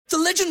The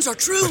legends are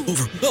true.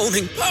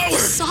 Overwhelming power!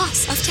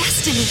 Sauce of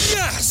destiny.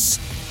 Yes!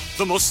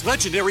 The most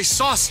legendary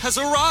sauce has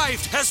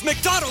arrived as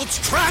McDonald's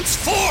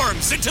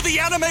transforms into the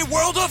anime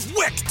world of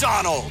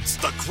WickDonald's.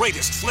 The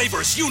greatest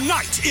flavors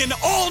unite in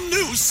all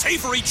new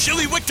savory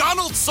chili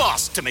McDonald's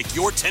sauce to make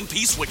your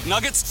 10-piece Wick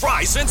Nuggets,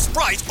 fries, and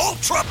Sprite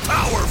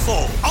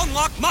ultra-powerful.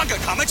 Unlock manga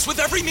comics with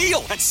every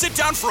meal and sit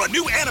down for a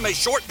new anime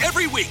short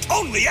every week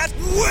only at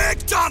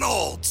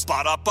WickDonald's.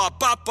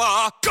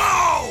 Ba-da-ba-ba-ba,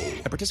 go!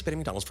 At participating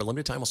McDonald's for a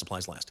limited time while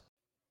supplies last.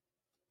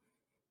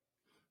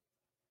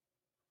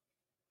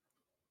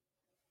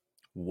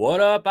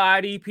 What up,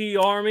 IDP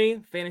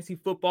Army, fantasy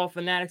football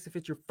fanatics? If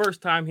it's your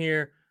first time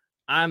here,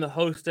 I'm the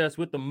hostess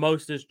with the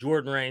mostest,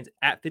 Jordan Reigns,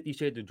 at 50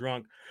 Shades of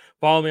Drunk.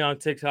 Follow me on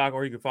TikTok,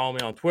 or you can follow me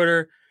on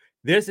Twitter.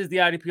 This is the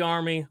IDP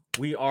Army.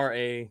 We're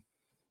a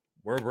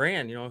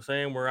brand, you know what I'm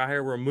saying? We're out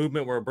here, we're a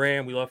movement, we're a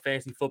brand. We love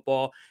fantasy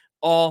football,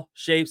 all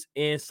shapes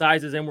and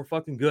sizes, and we're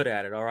fucking good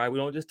at it, all right? We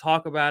don't just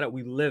talk about it,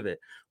 we live it.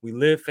 We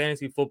live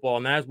fantasy football,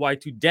 and that's why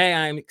today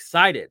I am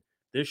excited.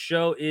 This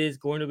show is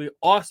going to be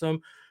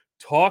awesome.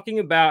 Talking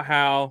about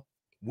how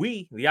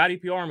we, the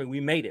IDP Army, we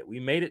made it.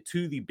 We made it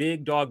to the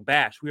Big Dog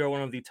Bash. We are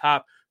one of the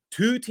top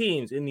 2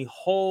 teams in the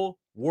whole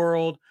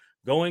world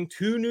going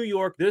to New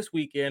York this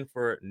weekend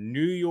for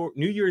New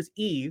Year's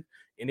Eve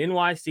in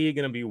NYC.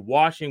 Going to be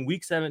watching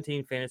Week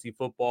 17 fantasy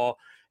football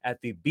at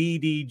the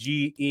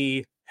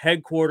BDGE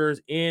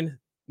headquarters in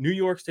New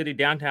York City,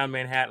 downtown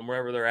Manhattan,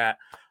 wherever they're at.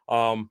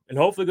 And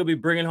hopefully going to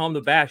be bringing home the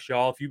bash,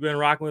 y'all. If you've been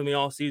rocking with me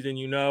all season,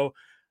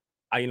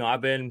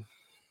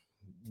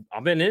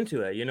 I've been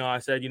into it. I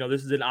said,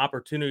 this is an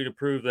opportunity to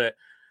prove that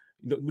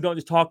we don't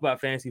just talk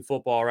about fantasy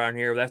football around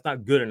here. That's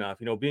not good enough.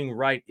 Being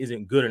right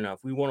isn't good enough.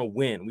 We want to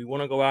win. We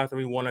want to go out there.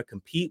 We want to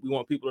compete. We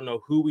want people to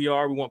know who we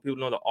are. We want people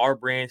to know that our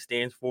brand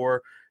stands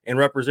for and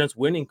represents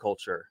winning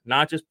culture,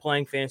 not just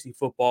playing fantasy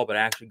football, but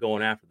actually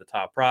going after the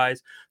top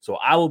prize. So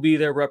I will be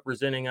there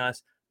representing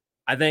us.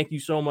 I thank you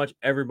so much,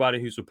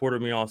 everybody who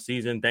supported me all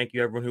season. Thank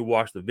you, everyone who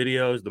watched the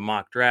videos, the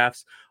mock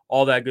drafts,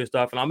 all that good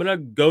stuff. And I'm going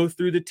to go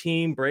through the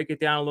team, break it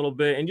down a little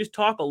bit, and just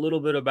talk a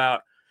little bit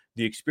about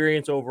the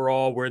experience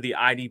overall, where the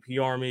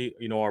IDP Army,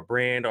 our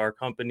brand, our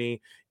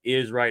company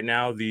is right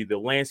now, the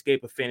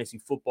landscape of fantasy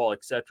football,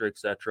 et cetera, et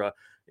cetera.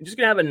 And just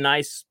going to have a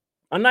nice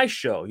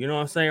show. You know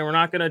what I'm saying? We're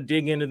not going to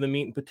dig into the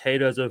meat and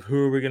potatoes of who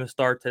are we going to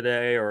start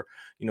today or,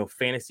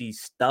 fantasy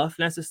stuff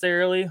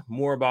necessarily.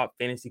 More about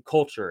fantasy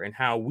culture and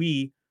how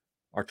we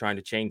are trying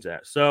to change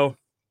that. So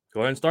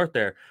go ahead and start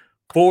there.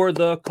 For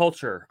the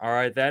culture, all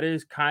right, that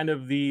is kind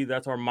of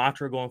that's our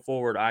mantra going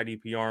forward,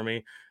 IDP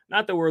Army.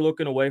 Not that we're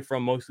looking away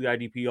from mostly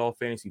IDP all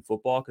fantasy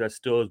football, because that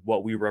still is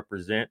what we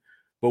represent,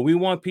 but we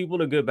want people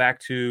to go back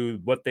to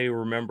what they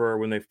remember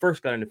when they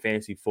first got into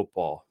fantasy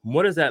football.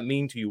 What does that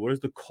mean to you? What is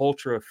the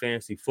culture of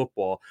fantasy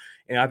football?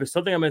 And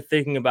something I've been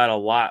thinking about a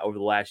lot over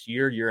the last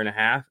year and a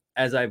half,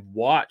 as I've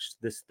watched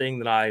this thing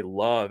that I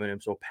love and am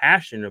so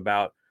passionate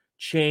about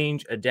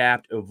change,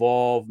 adapt,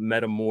 evolve,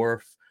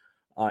 metamorph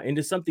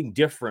into something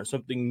different,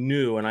 something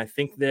new. And I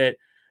think that,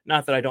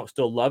 not that I don't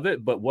still love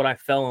it, but what I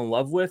fell in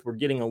love with, we're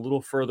getting a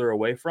little further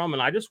away from.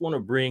 And I just want to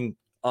bring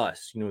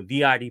us,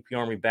 the IDP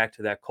Army, back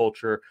to that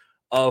culture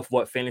of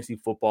what fantasy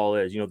football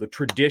is, the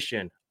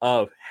tradition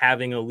of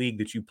having a league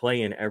that you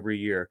play in every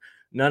year.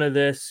 None of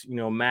this,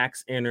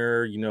 max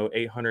enter,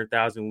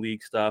 800,000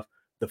 league stuff.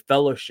 The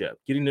fellowship,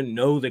 getting to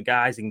know the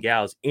guys and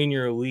gals in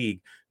your league,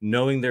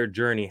 knowing their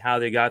journey, how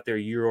they got there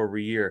year over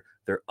year,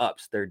 their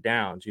ups, their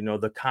downs,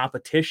 the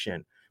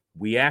competition.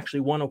 We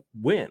actually want to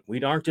win.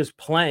 We aren't just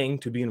playing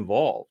to be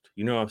involved.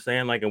 You know what I'm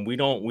saying? And we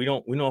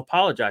don't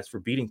apologize for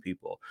beating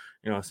people.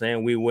 You know what I'm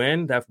saying? We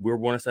win. That we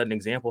want to set an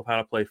example of how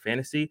to play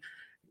fantasy.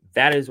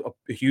 That is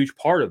a huge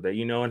part of it,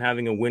 and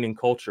having a winning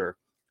culture.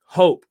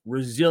 Hope,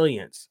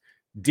 resilience,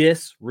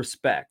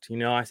 disrespect.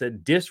 I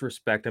said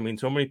disrespect.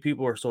 So many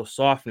people are so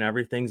soft and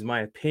everything's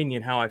my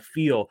opinion, how I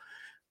feel.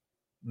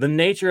 The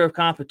nature of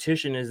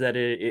competition is that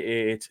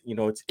it's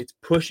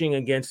pushing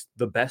against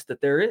the best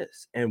that there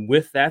is. And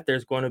with that,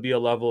 there's going to be a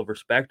level of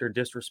respect or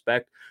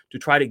disrespect to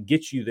try to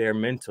get you there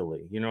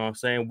mentally. You know what I'm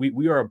saying?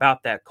 We are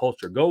about that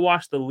culture. Go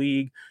watch the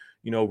league.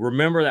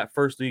 Remember that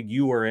first league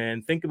you were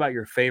in. Think about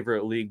your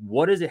favorite league.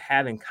 What does it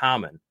have in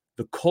common?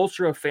 The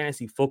culture of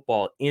fantasy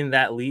football in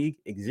that league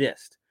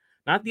exists.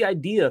 Not the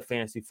idea of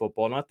fantasy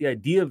football, not the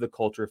idea of the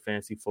culture of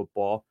fantasy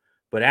football,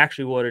 but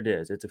actually what it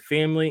is. It's a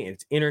family, and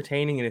it's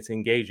entertaining, and it's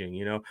engaging.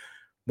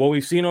 What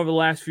we've seen over the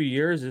last few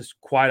years is,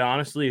 quite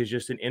honestly, is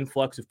just an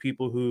influx of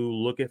people who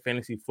look at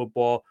fantasy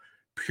football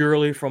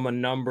purely from a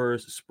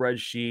numbers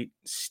spreadsheet,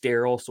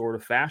 sterile sort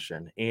of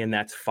fashion. And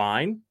that's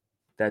fine.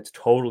 That's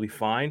totally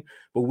fine.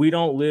 But we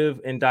don't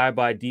live and die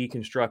by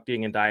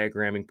deconstructing and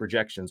diagramming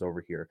projections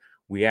over here.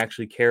 We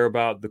actually care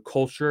about the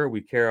culture.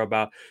 We care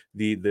about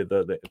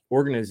the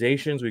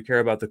organizations. We care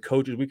about the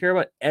coaches. We care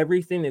about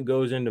everything that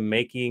goes into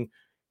making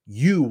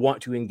you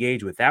want to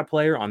engage with that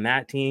player on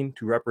that team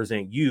to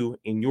represent you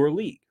in your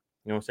league.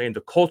 You know what I'm saying?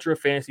 The culture of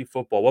fantasy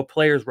football, what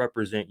players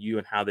represent you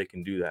and how they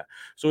can do that.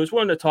 So I just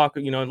wanted to talk,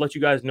 and let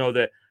you guys know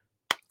that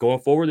going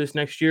forward this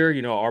next year,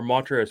 our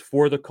mantra is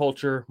for the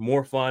culture,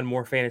 more fun,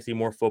 more fantasy,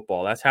 more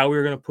football. That's how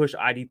we're going to push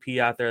IDP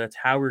out there. That's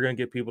how we're going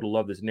to get people to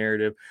love this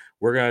narrative.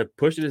 We're going to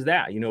push it as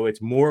that.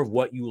 It's more of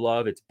what you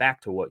love. It's back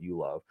to what you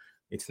love.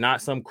 It's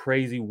not some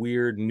crazy,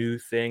 weird new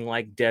thing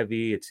like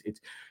Devi.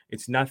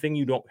 It's nothing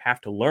you don't have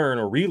to learn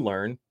or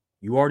relearn.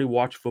 You already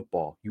watch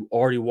football. You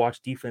already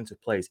watch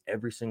defensive plays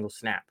every single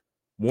snap.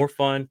 More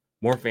fun,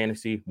 more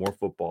fantasy, more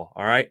football.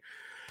 All right.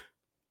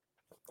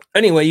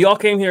 Anyway, you all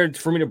came here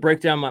for me to break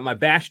down my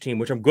Bash team,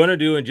 which I'm going to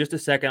do in just a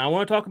second. I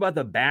want to talk about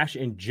the Bash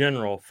in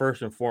general,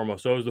 first and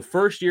foremost. So it was the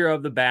first year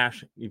of the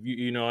Bash, if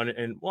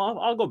well,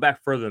 I'll go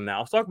back further than that.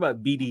 I'll talk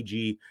about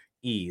BDGE,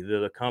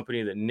 the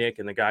company that Nick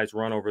and the guys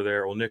run over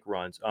there. Well, Nick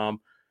runs.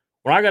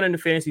 When I got into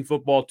fantasy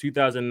football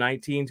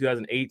 2019,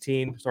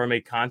 2018, started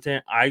make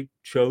content, I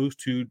chose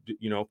to,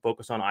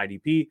 focus on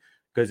IDP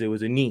because it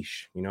was a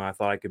niche. I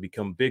thought I could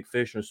become a big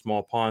fish in a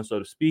small pond, so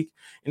to speak.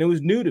 And it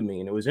was new to me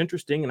and it was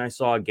interesting. And I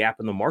saw a gap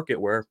in the market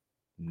where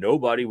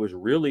nobody was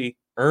really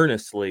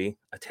earnestly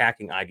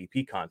attacking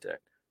IDP content.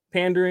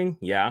 Pandering?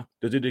 Yeah.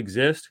 Does it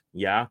exist?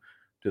 Yeah.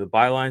 Do the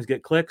bylines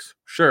get clicks?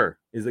 Sure.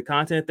 Is the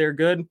content there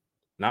good?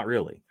 Not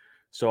really.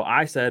 So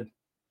I said,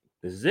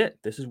 this is it.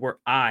 This is where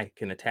I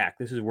can attack.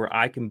 This is where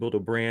I can build a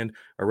brand,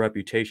 a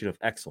reputation of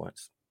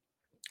excellence.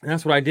 And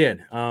that's what I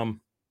did.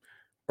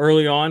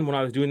 Early on, when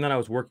I was doing that, I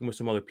was working with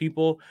some other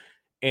people.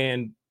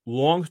 And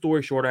long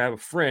story short, I have a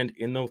friend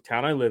in the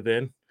town I live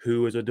in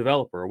who is a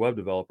developer, a web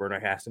developer, and I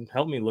asked him to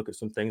help me look at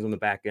some things on the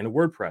back end of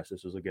WordPress.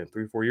 This was, again,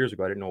 3-4 years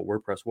ago. I didn't know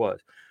what WordPress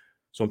was.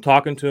 So I'm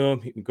talking to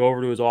him. He can go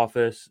over to his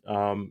office,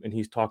 and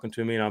he's talking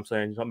to me, and I'm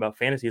saying something about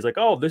fantasy. He's like,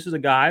 oh, this is a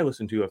guy I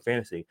listen to on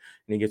fantasy.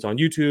 And he gets on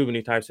YouTube, and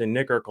he types in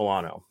Nick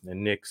Ercolano.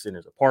 And Nick's in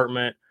his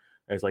apartment.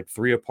 It's like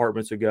 3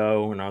 apartments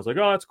ago. And I was like,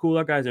 oh, that's cool.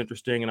 That guy's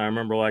interesting. And I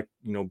remember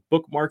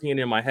bookmarking it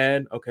in my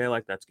head. Okay,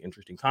 that's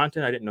interesting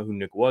content. I didn't know who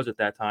Nick was at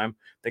that time.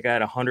 The guy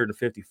had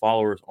 150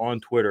 followers on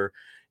Twitter.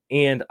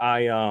 And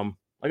I,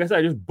 like I said,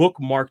 I just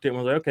bookmarked it and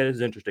was like, okay, this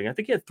is interesting. I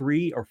think he had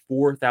 3,000 or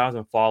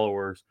 4,000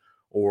 followers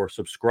or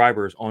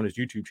subscribers on his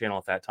YouTube channel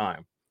at that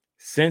time.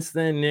 Since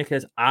then, Nick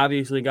has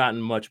obviously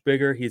gotten much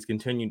bigger. He's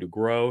continued to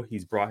grow.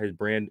 He's brought his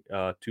brand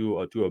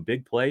to a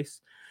big place.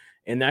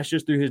 And that's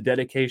just through his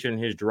dedication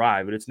and his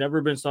drive. But it's never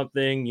been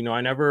something,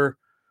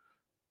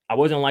 I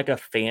wasn't like a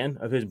fan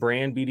of his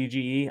brand,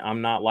 BDGE.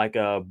 I'm not like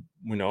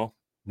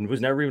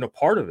was never even a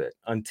part of it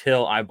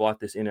until I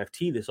bought this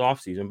NFT this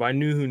offseason. But I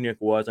knew who Nick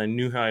was. I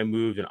knew how he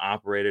moved and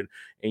operated.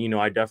 And,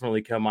 I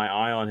definitely kept my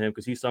eye on him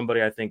because he's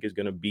somebody I think is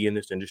going to be in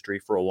this industry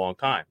for a long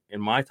time.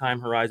 And my time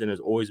horizon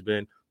has always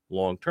been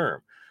long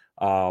term.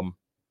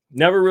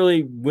 Never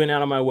really went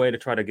out of my way to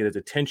try to get his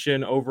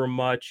attention over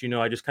much.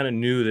 I just kind of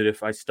knew that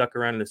if I stuck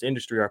around in this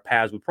industry, our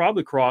paths would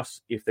probably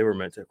cross if they were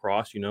meant to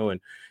cross, and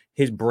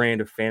his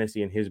brand of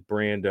fantasy and his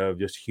brand of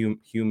just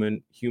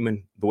human,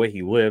 the way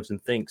he lives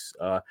and thinks,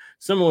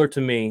 similar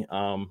to me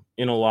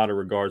in a lot of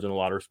regards, in a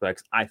lot of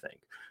respects, I think.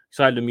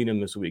 Excited to meet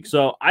him this week.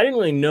 So I didn't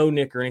really know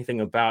Nick or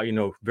anything about,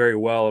 very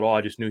well at all.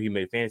 I just knew he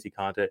made fantasy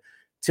content.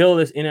 Till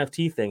this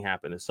NFT thing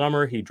happened this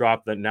summer. He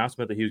dropped the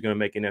announcement that he was going to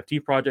make an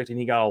NFT project, and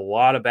he got a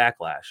lot of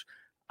backlash.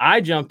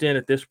 I jumped in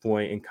at this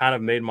point and kind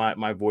of made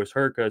my voice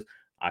heard because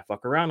I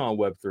fuck around on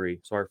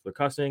Web3. Sorry for the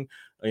cussing.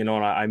 And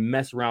I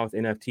mess around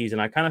with NFTs,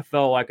 and I kind of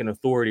felt like an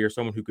authority or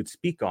someone who could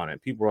speak on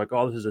it. People were like,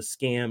 oh, this is a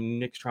scam.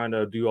 Nick's trying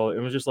to do all. It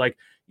was just like,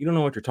 you don't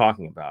know what you're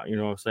talking about. You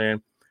know what I'm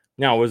saying?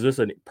 Now, was this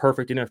a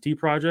perfect NFT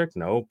project?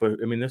 No, but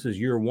I mean, this is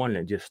year one and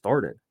it just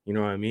started. You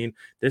know what I mean?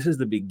 This is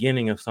the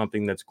beginning of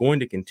something that's going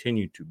to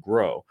continue to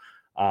grow.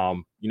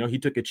 He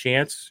took a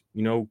chance,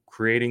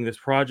 creating this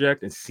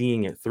project and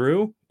seeing it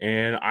through.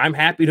 And I'm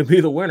happy to be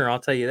the winner. I'll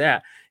tell you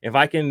that. If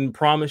I can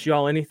promise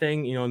y'all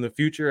anything, in the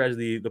future as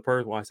the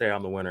person, well, I say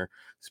I'm the winner,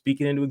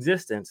 speaking into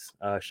existence,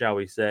 shall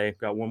we say,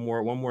 got one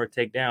more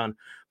takedown.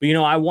 But,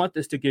 I want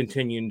this to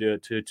continue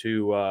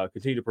to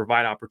continue to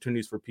provide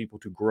opportunities for people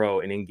to grow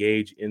and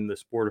engage in the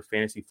sport of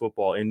fantasy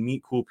football and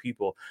meet cool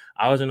people.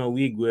 I was in a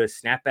league with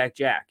Snapback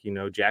Jack,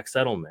 Jack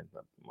Settleman.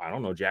 I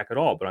don't know Jack at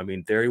all, but I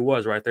mean, there he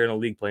was right there in the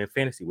league playing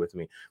fantasy with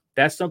me.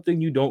 That's something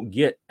you don't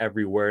get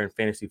everywhere in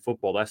fantasy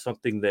football. That's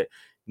something that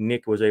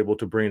Nick was able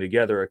to bring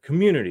together, a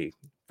community.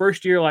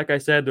 First year, like I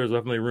said, there's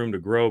definitely room to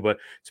grow, but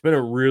it's been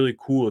a really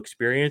cool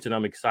experience, and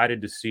I'm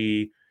excited to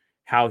see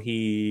how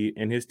he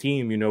and his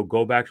team,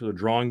 go back to the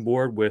drawing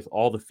board with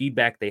all the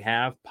feedback they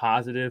have,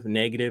 positive,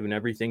 negative, and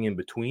everything in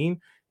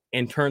between,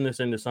 and turn this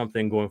into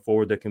something going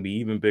forward that can be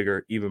even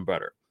bigger, even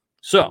better.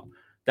 So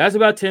that's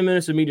about 10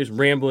 minutes of me just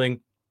rambling.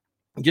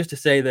 Just to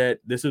say that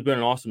this has been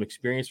an awesome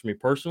experience for me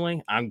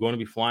personally. I'm going to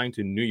be flying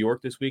to New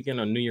York this weekend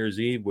on New Year's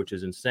Eve, which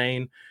is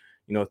insane.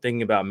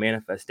 Thinking about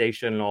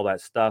manifestation and all that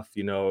stuff,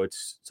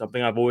 it's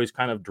something I've always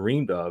kind of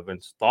dreamed of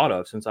and thought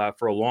of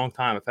for a long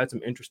time. I've had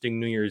some interesting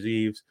New Year's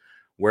Eves,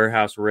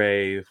 warehouse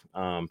rave,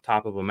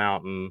 top of a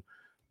mountain,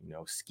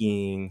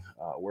 skiing.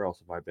 Where else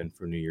have I been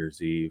for New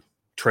Year's Eve?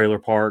 trailer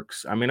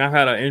parks. I mean, I've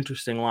had an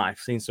interesting life,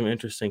 seen some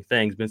interesting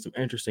things, been some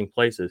interesting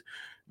places.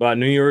 But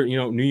New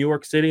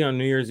York City on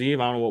New Year's Eve,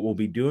 I don't know what we'll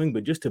be doing,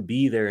 but just to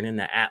be there and in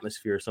that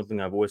atmosphere is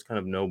something I've always kind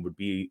of known would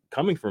be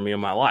coming for me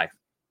in my life.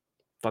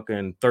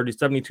 Fucking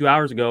 72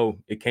 hours ago,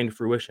 it came to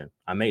fruition.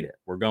 I made it.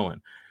 We're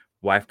going.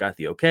 Wife got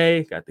the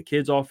okay, got the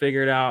kids all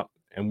figured out,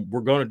 and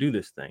we're going to do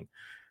this thing.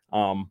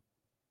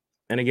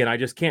 And again, I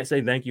just can't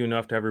say thank you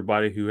enough to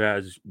everybody who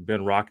has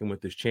been rocking with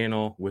this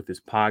channel, with this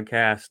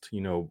podcast,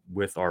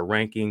 with our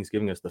rankings,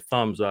 giving us the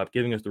thumbs up,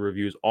 giving us the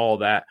reviews, all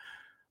that.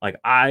 Like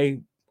I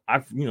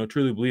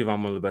truly believe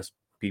I'm one of the best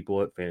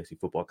people at fantasy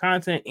football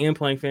content and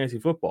playing fantasy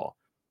football.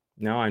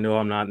 Now, I know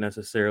I'm not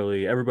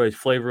necessarily everybody's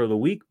flavor of the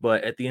week,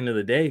 but at the end of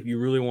the day, if you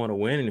really want to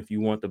win and if you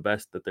want the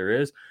best that there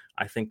is,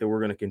 I think that we're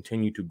going to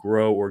continue to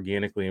grow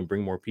organically and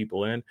bring more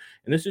people in.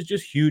 And this is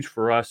just huge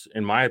for us,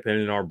 in my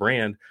opinion, our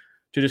brand,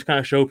 to just kind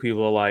of show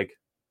people like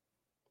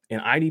an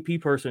IDP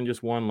person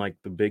just won like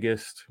the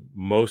biggest,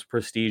 most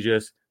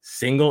prestigious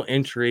single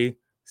entry,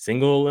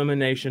 single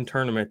elimination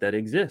tournament that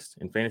exists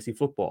in fantasy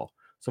football.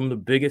 Some of the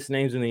biggest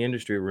names in the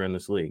industry were in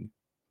this league.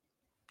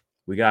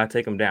 We got to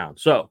take them down.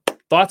 So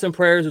thoughts and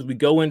prayers as we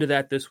go into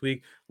that this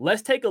week.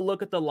 Let's take a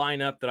look at the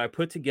lineup that I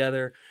put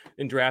together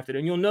and drafted.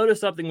 And you'll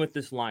notice something with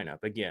this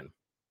lineup. Again,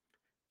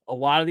 a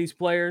lot of these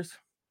players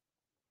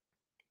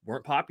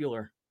weren't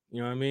popular.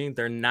 You know what I mean?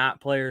 They're not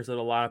players that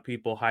a lot of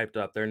people hyped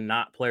up. They're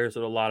not players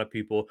that a lot of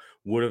people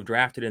would have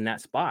drafted in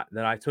that spot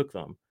that I took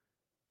them.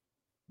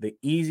 The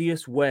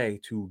easiest way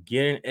to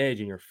get an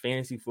edge in your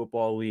fantasy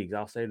football leagues,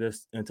 I'll say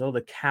this until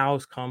the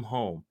cows come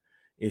home,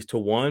 is to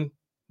one,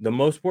 the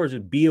most important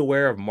is be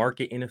aware of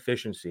market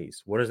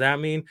inefficiencies. What does that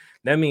mean?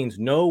 That means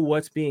know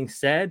what's being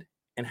said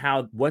and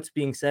how what's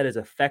being said is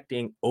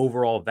affecting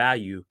overall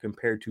value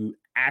compared to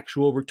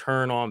actual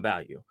return on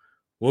value.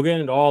 We'll get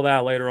into all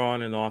that later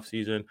on in the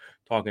offseason,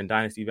 talking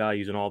dynasty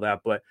values and all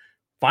that. But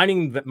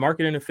finding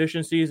market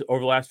inefficiencies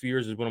over the last few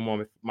years is one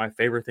of my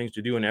favorite things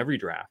to do in every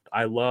draft.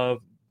 I love,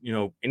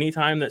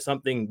 anytime that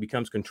something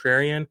becomes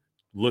contrarian,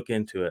 look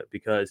into it,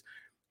 because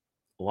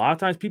a lot of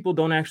times people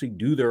don't actually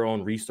do their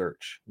own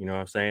research, you know what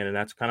I'm saying? And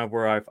that's kind of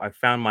where I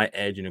found my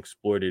edge and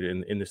exploited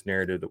in this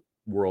narrative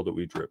world that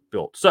we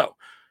built. So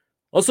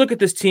let's look at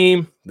this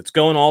team that's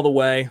going all the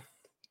way.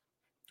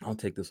 I'll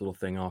take this little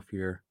thing off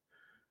here.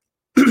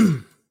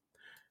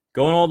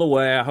 Going all the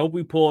way. I hope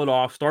we pull it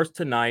off. Starts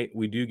tonight.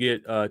 We do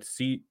get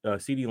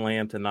CeeDee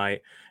Lamb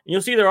tonight. And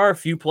you'll see there are a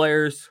few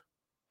players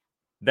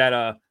that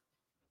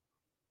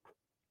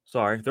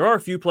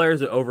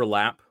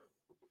overlap,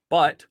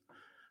 but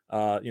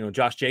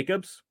Josh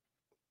Jacobs,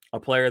 a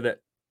player that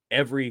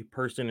every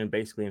person in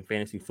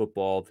fantasy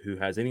football who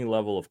has any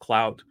level of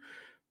clout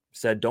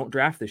said, don't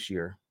draft this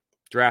year.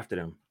 Drafted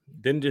him.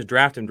 Didn't just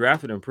draft him,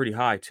 drafted him pretty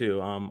high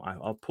too.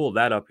 I'll pull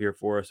that up here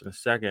for us in a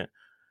second.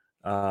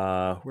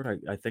 I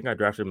think I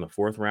drafted him in the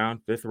 4th round,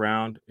 5th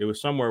round. It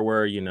was somewhere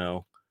where,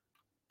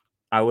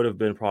 I would have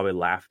been probably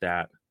laughed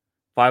at.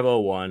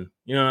 501.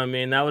 You know what I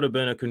mean? That would have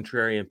been a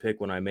contrarian pick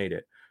when I made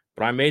it.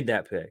 But I made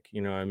that pick,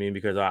 you know what I mean?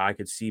 Because I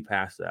could see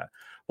past that.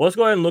 Well, let's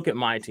go ahead and look at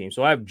my team.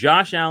 So I have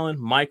Josh Allen,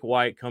 Mike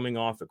White coming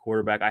off at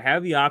quarterback. I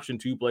have the option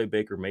to play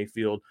Baker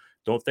Mayfield.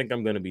 Don't think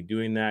I'm going to be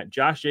doing that.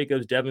 Josh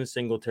Jacobs, Devin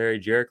Singletary,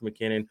 Jerick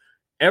McKinnon.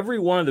 Every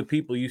one of the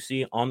people you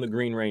see on the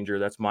Green Ranger,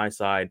 that's my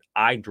side,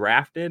 I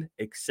drafted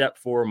except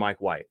for Mike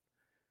White.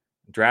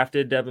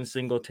 Drafted Devin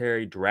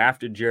Singletary,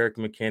 drafted Jerick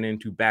McKinnon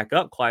to back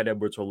up Clyde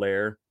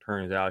Edwards-Helaire.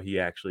 Turns out he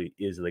actually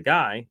is the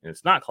guy, and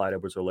it's not Clyde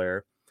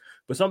Edwards-Helaire.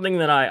 But something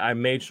that I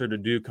made sure to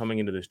do coming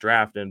into this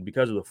draft, and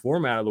because of the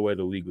format of the way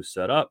the league was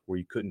set up, where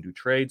you couldn't do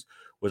trades,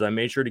 was I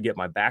made sure to get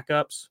my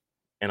backups,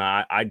 and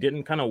I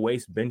didn't kind of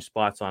waste bench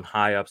spots on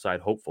high upside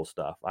hopeful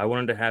stuff. I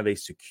wanted to have a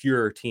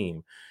secure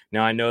team.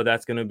 Now, I know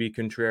that's going to be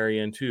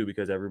contrarian too,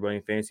 because everybody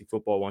in fantasy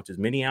football wants as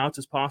many outs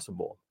as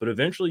possible. But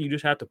eventually you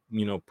just have to,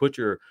 put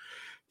your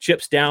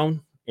chips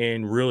down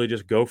and really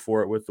just go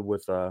for it with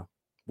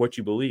what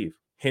you believe.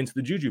 Hence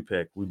the Juju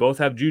pick. We both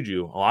have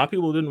Juju. A lot of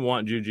people didn't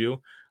want Juju.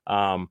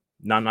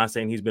 I'm not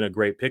saying he's been a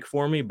great pick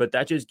for me, but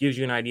that just gives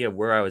you an idea of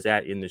where I was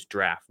at in this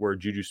draft, where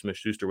Juju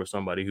Smith-Schuster was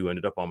somebody who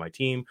ended up on my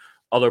team.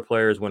 Other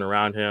players went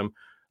around him.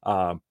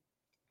 But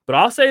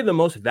I'll say the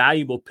most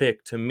valuable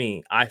pick to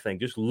me, I think,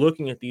 just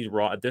looking at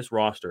this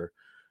roster,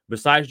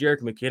 besides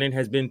Jerick McKinnon,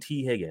 has been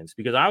T. Higgins.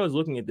 Because I was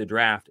looking at the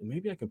draft, and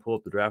maybe I can pull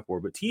up the draft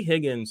board, but T.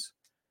 Higgins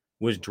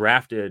was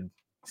drafted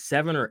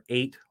 7 or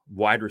 8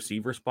 wide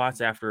receiver spots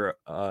after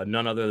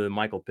none other than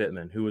Michael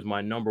Pittman, who was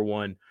my number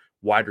one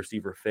wide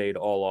receiver fade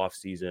all off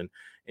season.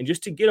 And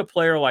just to get a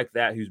player like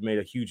that who's made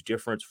a huge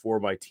difference for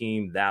my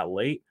team that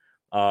late,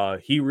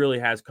 he really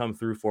has come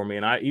through for me.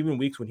 And even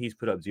weeks when he's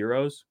put up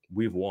zeros,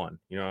 we've won.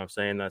 You know what I'm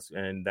saying?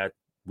 That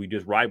we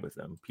just ride with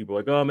them. People are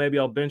like, oh, maybe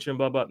I'll bench him,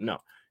 blah, blah. No,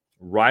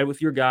 ride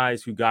with your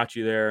guys who got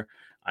you there.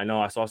 I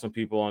know I saw some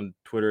people on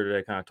Twitter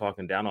today kind of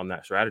talking down on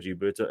that strategy,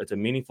 but it's a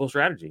meaningful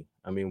strategy.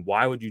 I mean,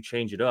 why would you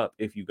change it up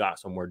if you got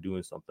somewhere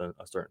doing something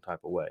a certain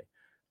type of way?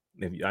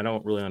 I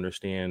don't really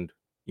understand.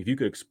 If you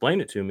could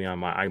explain it to me, I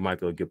might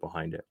be able to get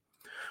behind it.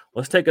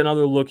 let's take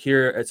another look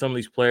here at some of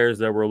these players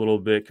that were a little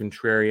bit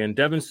contrarian.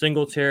 Devin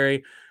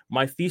Singletary,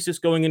 my thesis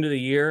going into the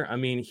year, I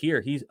mean,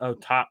 he's a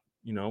top,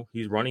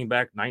 he's running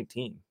back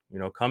 19.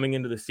 Coming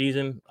into the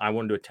season, I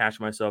wanted to attach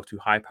myself to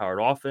high-powered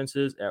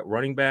offenses at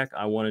running back.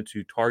 I wanted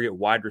to target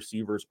wide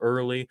receivers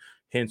early,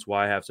 hence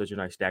why I have such a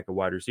nice stack of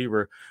wide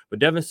receiver. But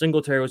Devin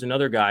Singletary was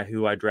another guy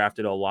who I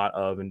drafted a lot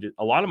of, and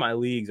a lot of my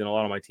leagues and a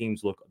lot of my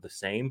teams look the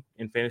same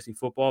in fantasy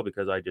football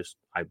because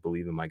I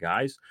believe in my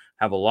guys.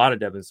 Have a lot of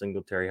Devin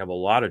Singletary, have a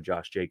lot of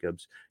Josh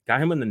Jacobs.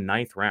 Got him in the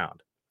 9th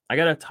round. I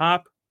got a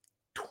top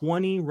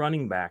 20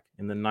 running back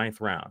in the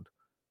 9th round.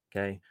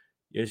 Okay.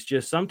 It's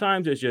just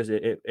sometimes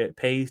it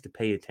pays to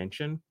pay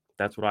attention.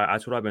 That's what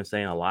I've been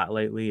saying a lot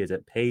lately is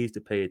it pays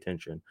to pay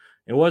attention.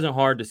 It wasn't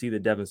hard to see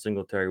that Devin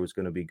Singletary was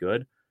going to be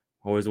good.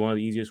 Always one of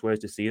the easiest ways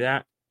to see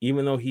that.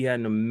 Even though he had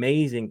an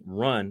amazing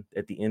run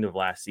at the end of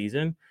last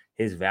season,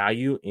 his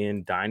value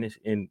in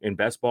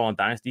best ball and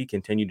dynasty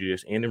continued to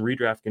and in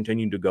redraft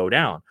continued to go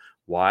down.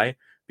 Why?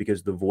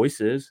 Because the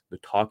voices, the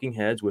talking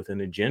heads with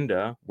an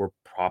agenda were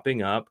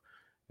propping up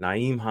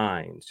Nyheim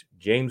Hines,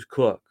 James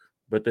Cook.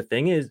 But the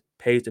thing is,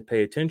 pays to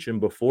pay attention.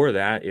 Before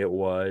that, it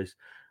was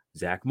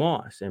Zach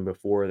Moss. And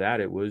before that,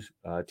 it was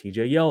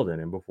TJ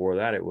Yeldon. And before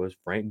that, it was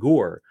Frank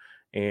Gore.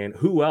 And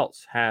who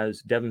else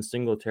has Devin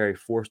Singletary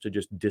forced to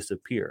just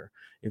disappear?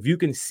 If you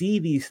can see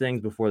these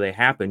things before they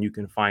happen, you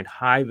can find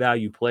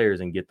high-value players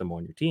and get them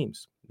on your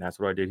teams. And that's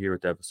what I did here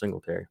with Devin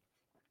Singletary.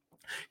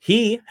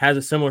 He has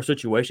a similar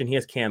situation. He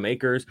has Cam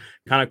Akers.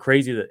 Kind of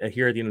crazy that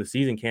here at the end of the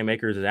season, Cam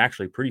Akers is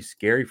actually pretty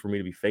scary for me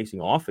to be facing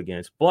off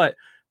against. But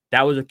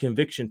that was a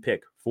conviction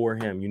pick for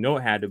him.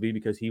 It had to be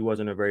because he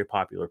wasn't a very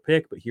popular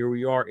pick. But here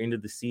we are, into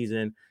the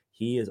season.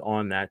 He is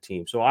on that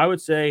team. So I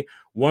would say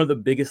one of the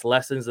biggest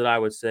lessons that I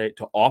would say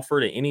to offer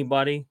to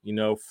anybody,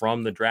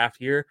 from the draft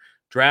here,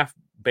 draft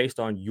based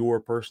on your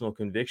personal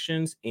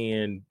convictions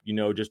and,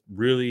 just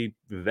really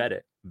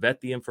vet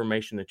the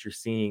information that you're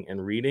seeing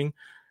and reading.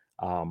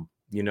 Don't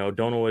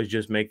always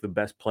just make the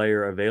best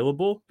player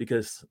available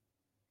because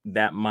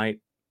that might,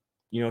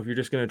 if you're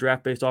just going to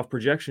draft based off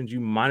projections, you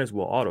might as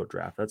well auto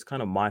draft. That's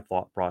kind of my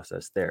thought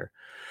process there.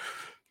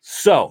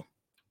 So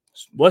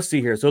let's see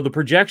here. So the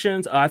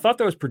projections, I thought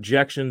there was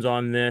projections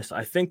on this.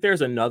 I think there's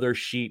another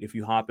sheet if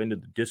you hop into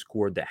the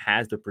Discord that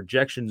has the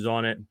projections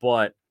on it,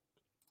 but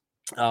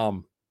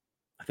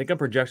I think I'm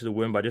projected to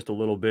win by just a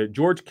little bit.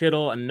 George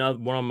Kittle, another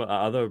one of my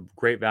other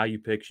great value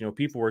picks.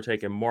 People were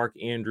taking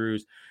Mark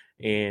Andrews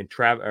and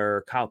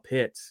Kyle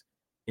Pitts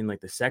in like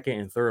the 2nd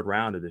and 3rd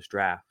round of this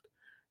draft.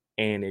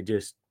 And it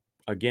just,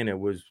 again, it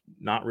was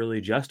not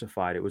really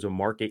justified. It was a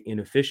market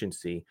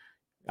inefficiency.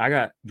 I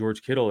got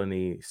George Kittle in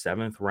the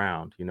 7th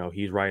round.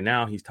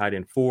 He's tied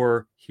in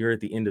 4 here at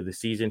the end of the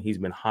season. He's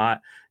been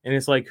hot. And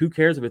it's like, who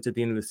cares if it's at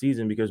the end of the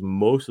season? Because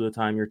most of the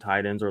time your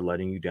tight ends are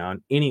letting you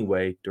down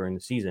anyway during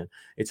the season.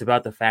 It's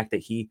about the fact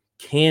that he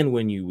can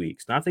win you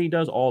weeks. Not that he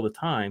does all the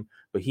time,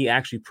 but he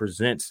actually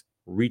presents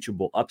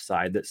reachable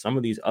upside that some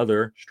of these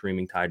other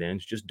streaming tight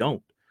ends just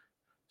don't.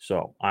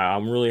 So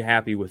I'm really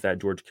happy with that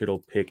George Kittle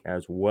pick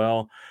as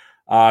well.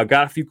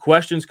 Got a few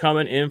questions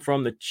coming in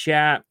from the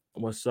chat.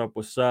 What's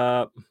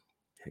up?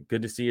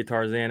 Good to see you,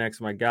 Tarzan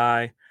X, my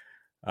guy.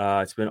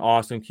 It's been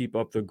awesome. Keep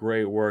up the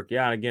great work.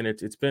 Yeah, and again,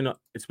 it's been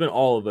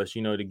all of us,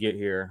 to get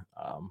here.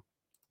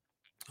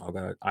 I've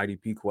got an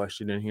IDP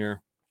question in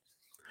here.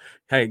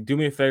 Hey, do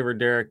me a favor,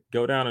 Derek.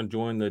 Go down and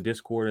join the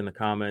Discord in the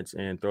comments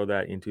and throw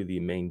that into the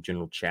main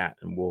general chat,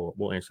 and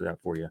we'll answer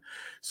that for you.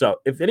 So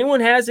if anyone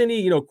has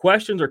any,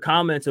 questions or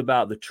comments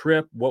about the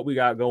trip, what we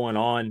got going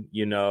on,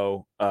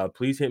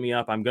 please hit me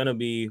up. I'm going to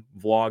be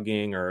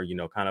vlogging or,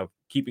 kind of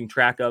keeping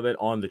track of it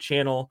on the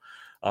channel,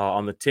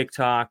 on the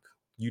TikTok,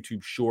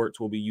 YouTube Shorts.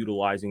 We'll be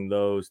utilizing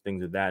those,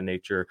 things of that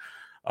nature.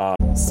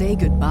 Say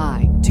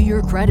goodbye to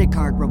your credit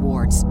card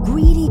rewards.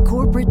 Greedy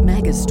corporate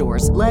mega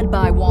stores, led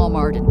by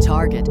Walmart and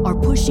Target, are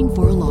pushing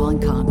for a law in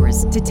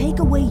Congress to take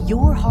away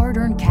your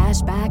hard-earned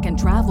cash back and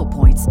travel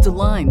points to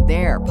line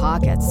their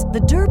pockets. The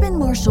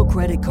Durbin-Marshall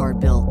credit card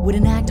bill would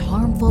enact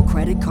harmful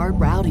credit card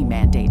routing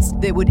mandates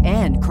that would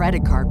end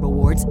credit card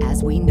rewards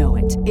as we know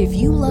it. If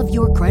you love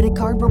your credit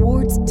card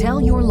rewards,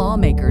 tell your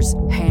lawmakers,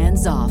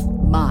 hands off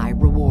my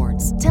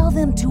rewards. Tell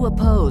them to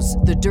oppose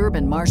the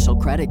Durbin-Marshall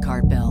credit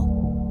card bill.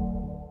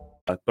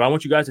 But I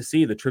want you guys to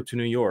see the trip to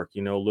New York,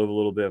 live a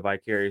little bit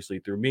vicariously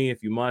through me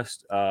if you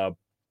must.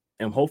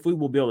 And hopefully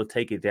we'll be able to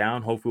take it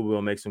down. Hopefully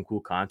we'll make some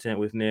cool content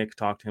with Nick,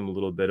 talk to him a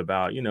little bit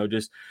about,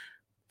 just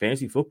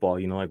fantasy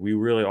football. Like we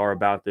really are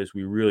about this.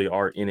 We really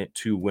are in it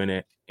to win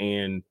it.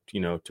 And,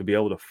 to be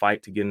able to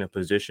fight to get in a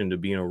position to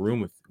be in a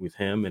room with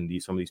him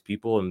and some of these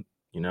people. And,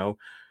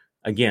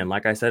 again,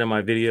 like I said in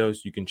my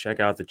videos, you can check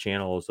out the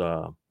channel's,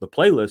 the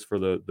playlist for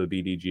the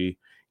BDGE.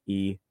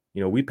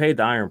 We paid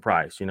the iron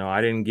price.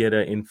 I didn't get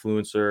an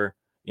influencer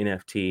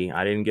NFT.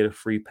 I didn't get a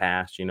free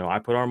pass. I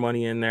put our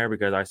money in there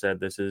because I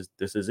said, this is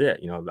it.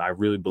 I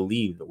really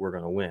believe that we're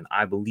going to win.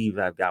 I believe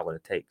that I've got what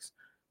it takes.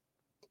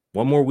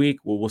 One more week.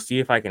 We'll see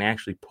if I can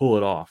actually pull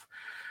it off.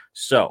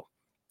 So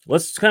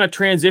let's kind of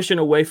transition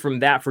away from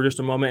that for just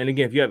a moment. And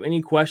again, if you have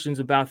any questions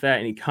about that,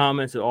 any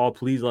comments at all,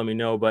 please let me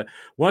know. But I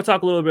want to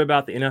talk a little bit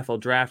about the NFL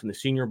draft and the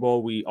Senior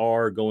Bowl. We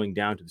are going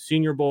down to the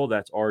Senior Bowl.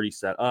 That's already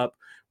set up.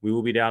 We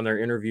will be down there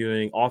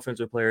interviewing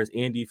offensive players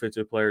and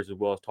defensive players, as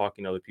well as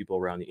talking to other people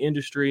around the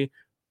industry,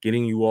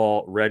 getting you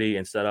all ready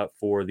and set up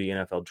for the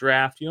NFL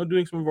draft,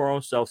 doing some of our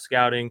own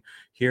self-scouting,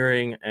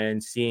 hearing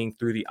and seeing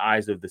through the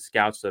eyes of the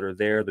scouts that are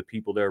there, the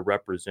people there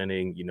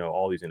representing,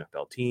 all these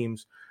NFL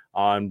teams,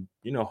 on,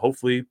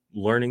 hopefully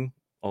learning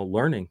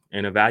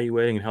and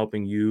evaluating and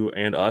helping you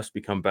and us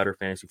become better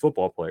fantasy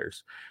football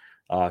players.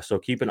 So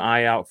keep an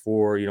eye out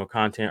for,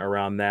 content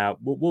around that.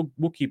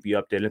 We'll keep you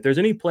updated. If there's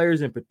any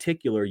players in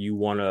particular you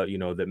want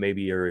to, that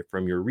maybe are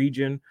from your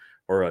region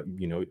or,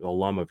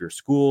 alum of your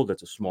school,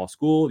 that's a small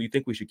school, you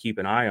think we should keep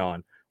an eye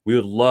on, we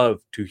would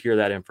love to hear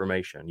that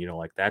information.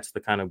 That's the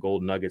kind of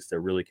gold nuggets that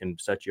really can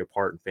set you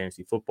apart in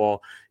fantasy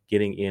football,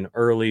 getting in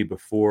early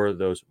before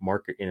those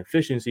market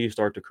inefficiencies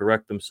start to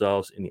correct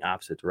themselves in the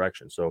opposite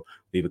direction. So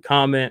leave a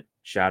comment,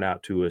 shout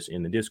out to us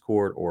in the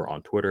Discord or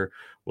on Twitter.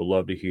 We'll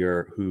love to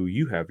hear who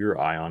you have your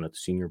eye on at the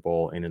Senior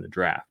Bowl and in the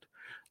draft.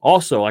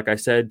 Also, like I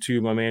said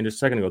to my man just a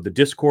second ago, the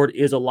Discord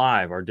is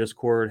alive. Our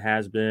Discord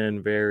has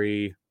been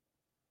very,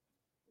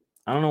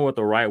 I don't know what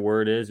the right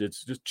word is.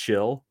 It's just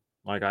chill.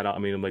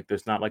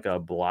 There's not like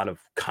a lot of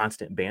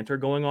constant banter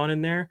going on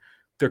in there.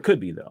 There could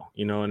be though,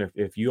 and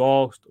if you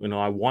all,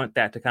 I want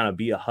that to kind of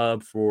be a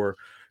hub for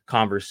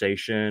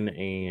conversation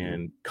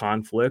and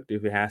conflict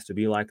if it has to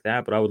be like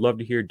that. But I would love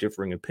to hear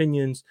differing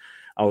opinions.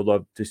 I would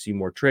love to see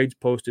more trades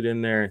posted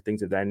in there and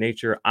things of that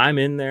nature. I'm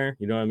in there,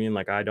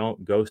 I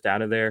don't ghost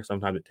out of there.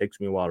 Sometimes it takes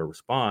me a while to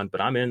respond,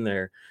 but I'm in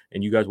there,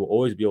 and you guys will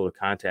always be able to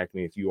contact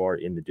me if you are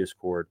in the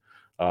Discord.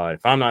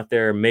 If I'm not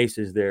there, Mace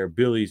is there,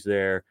 Billy's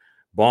there,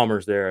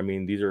 Bomber's there.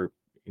 These are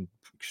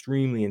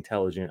extremely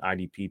intelligent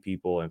IDP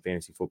people and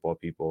fantasy football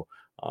people.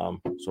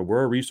 So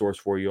we're a resource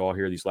for you all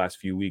here these last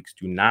few weeks.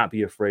 Do not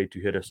be afraid to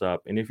hit us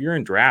up. And if you're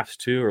in drafts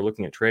too, or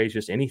looking at trades,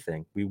 just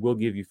anything, we will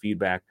give you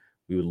feedback.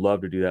 We would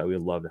love to do that. We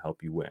would love to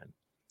help you win.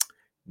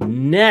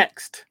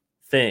 Next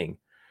thing I'm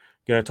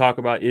going to talk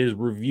about is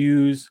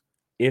reviews.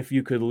 If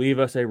you could leave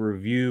us a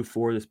review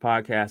for this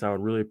podcast, I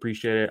would really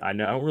appreciate it. I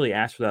know I don't really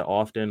ask for that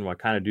often. Well, I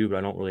kind of do, but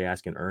I don't really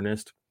ask in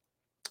earnest.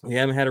 We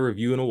haven't had a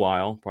review in a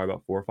while, probably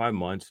about 4 or 5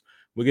 months.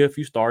 We get a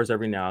few stars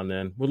every now and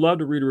then. We'd love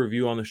to read a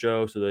review on the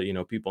show so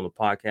that, people on the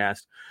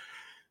podcast,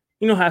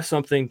 have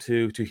something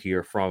to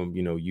hear from,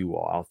 you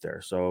all out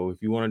there. So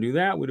if you want to do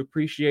that, we'd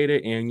appreciate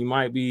it. And you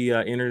might be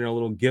entered in a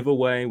little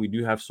giveaway. We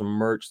do have some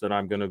merch that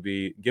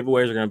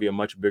giveaways are going to be a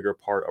much bigger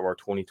part of our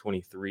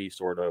 2023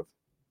 sort of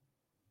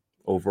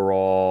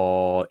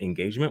overall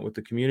engagement with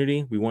the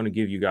community. We want to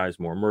give you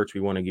guys more merch.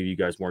 We want to give you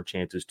guys more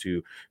chances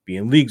to be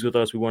in leagues with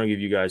us. We want to give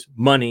you guys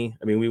money.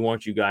 We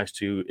want you guys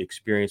to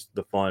experience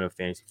the fun of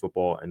fantasy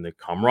football and the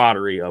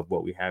camaraderie of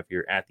what we have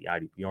here at the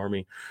IDP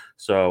Army.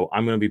 So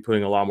I'm going to be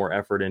putting a lot more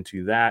effort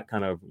into that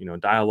kind of,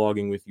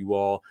 dialoguing with you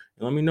all,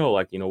 and let me know,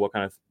 what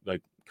kind of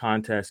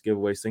contests,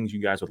 giveaways, things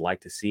you guys would like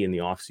to see in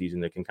the off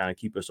season that can kind of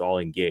keep us all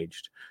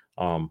engaged.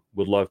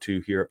 Would love to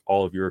hear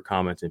all of your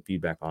comments and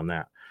feedback on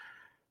that.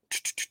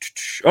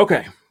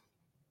 Okay.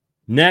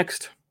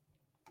 Next,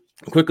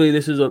 quickly,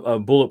 this is a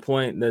bullet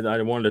point that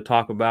I wanted to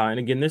talk about. And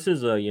again, this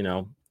is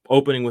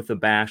opening with the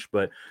bash,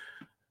 but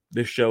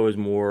this show is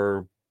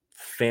more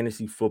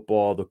fantasy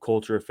football, the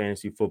culture of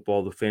fantasy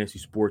football, the fantasy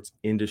sports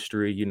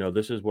industry.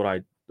 This is what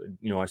I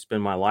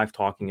spend my life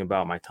talking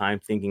about, my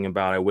time thinking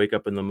about. I wake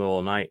up in the middle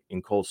of the night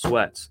in cold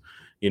sweats,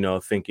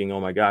 thinking,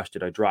 oh my gosh,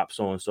 did I drop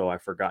so-and-so? I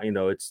forgot,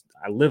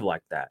 I live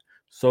like that.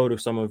 So do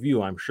some of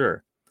you, I'm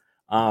sure.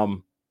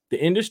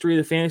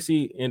 The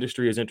fantasy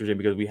industry is interesting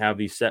because we have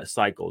these set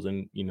cycles.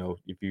 And,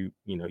 if you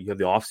have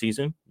the off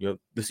season, you have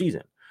the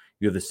season,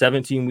 you have the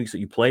 17 weeks that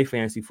you play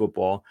fantasy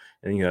football,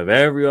 and then you have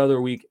every other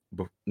week,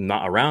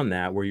 not around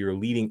that, where you're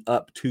leading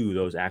up to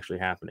those actually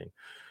happening.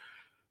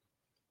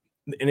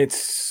 And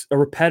it's a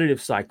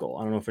repetitive cycle.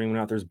 I don't know if anyone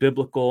out there is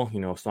biblical,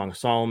 Song of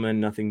Solomon,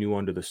 nothing new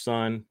under the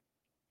sun.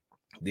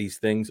 These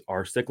things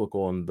are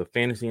cyclical, and the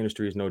fantasy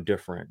industry is no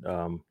different.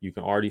 You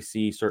can already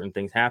see certain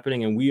things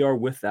happening, and we are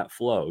with that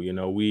flow.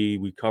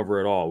 We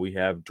cover it all. We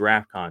have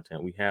draft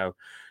content.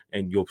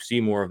 And you'll see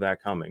more of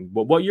that coming.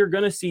 But what you're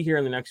going to see here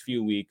in the next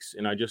few weeks,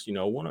 and I just,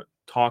 want to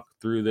talk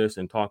through this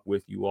and talk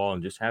with you all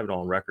and just have it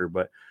on record,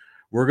 but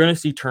we're going to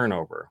see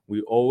turnover.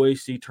 We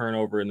always see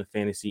turnover in the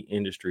fantasy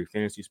industry,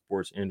 fantasy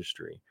sports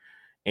industry.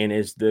 And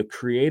as the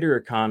creator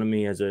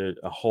economy as a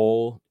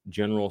whole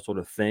general sort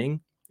of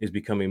thing is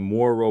becoming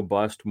more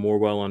robust, more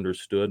well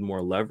understood,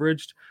 more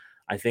leveraged,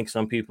 I think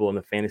some people in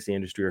the fantasy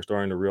industry are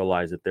starting to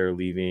realize that they're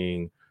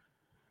leaving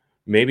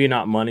maybe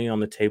not money on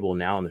the table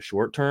now in the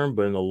short term,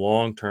 but in the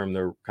long term,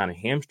 they're kind of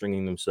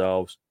hamstringing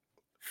themselves,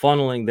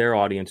 funneling their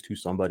audience to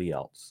somebody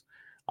else.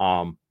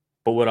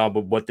 But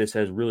what this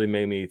has really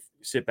made me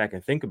sit back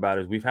and think about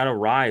is we've had a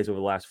rise over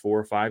the last 4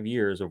 or 5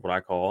 years of what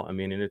I call, and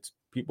it's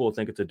people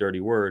think it's a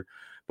dirty word,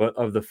 but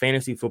of the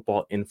fantasy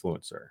football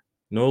influencer.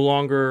 No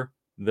longer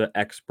the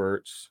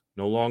experts,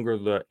 no longer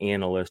the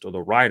analyst or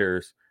the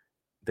writers.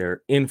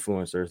 They're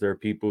influencers. They're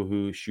people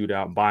who shoot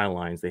out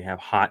bylines. They have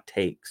hot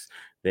takes.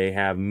 They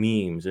have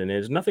memes, and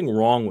there's nothing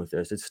wrong with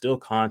this. It's still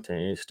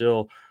content. It's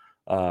still,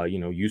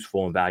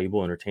 useful and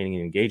valuable, entertaining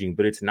and engaging.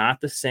 But it's not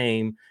the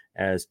same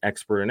as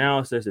expert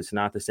analysis. It's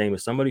not the same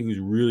as somebody who's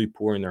really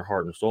pouring their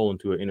heart and soul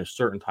into it in a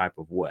certain type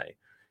of way.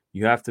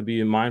 You have to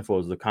be mindful: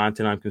 is the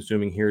content I'm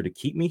consuming here to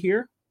keep me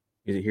here?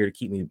 Is it here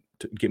to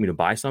get me to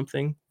buy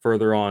something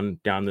further on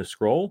down this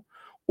scroll?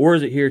 Or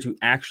is it here to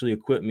actually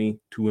equip me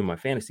to win my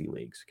fantasy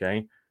leagues?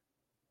 Okay.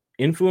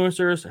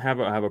 Influencers have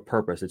a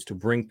purpose. It's to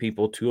bring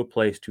people to a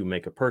place to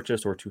make a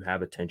purchase or to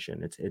have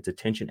attention. It's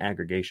attention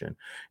aggregation.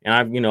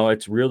 And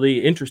it's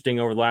really interesting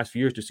over the last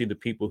few years to see the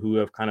people who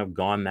have kind of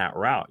gone that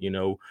route.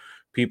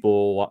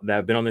 People that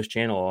have been on this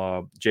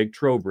channel, Jake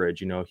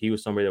Trowbridge, he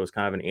was somebody that was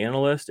kind of an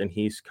analyst, and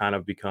he's kind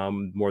of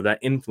become more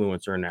that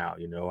influencer now.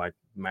 Like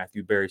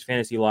Matthew Berry's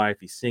fantasy life,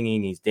 he's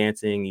singing, he's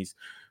dancing, he's,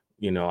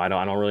 I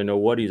don't really know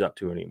what he's up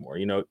to anymore.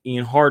 Ian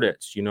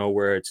Harditz,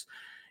 where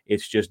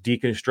it's just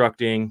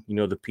deconstructing,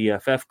 the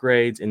PFF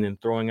grades and then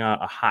throwing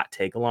out a hot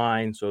take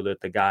line so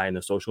that the guy in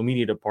the social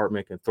media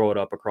department can throw it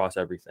up across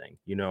everything.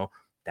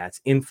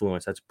 That's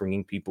influence. That's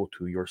bringing people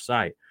to your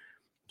site.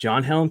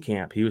 John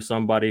Helmkamp, he was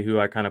somebody who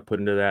I kind of put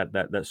into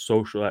that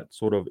social, that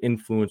sort of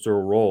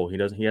influencer role. He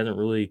hasn't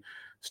really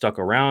stuck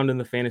around in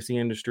the fantasy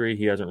industry.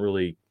 He doesn't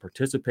really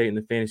participate in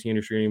the fantasy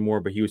industry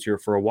anymore, but he was here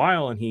for a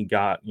while and he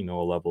got, a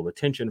level of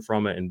attention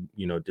from it and,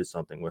 did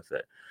something with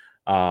it.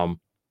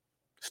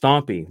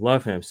 Stompy,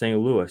 love him. St.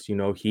 Louis,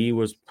 he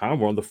was kind of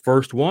one of the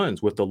first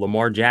ones with the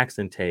Lamar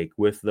Jackson take,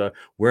 with the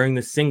wearing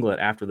the singlet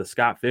after the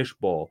Scott Fish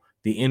Bowl,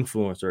 the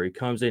influencer. He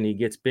comes in, he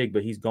gets big,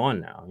 but he's gone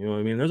now. You know what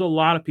I mean? There's a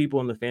lot of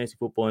people in the fantasy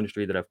football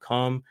industry that have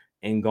come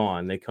and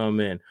gone. They come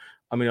in.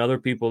 Other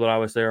people that I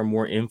would say are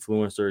more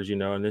influencers,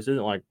 and this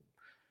isn't like,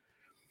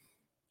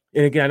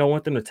 and again, I don't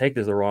want them to take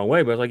this the wrong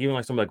way, but it's like even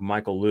like somebody like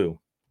Michael Liu,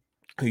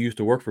 who used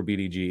to work for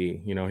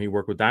BDGE, he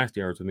worked with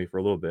Dynasty Arts with me for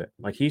a little bit.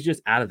 Like, he's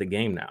just out of the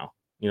game now.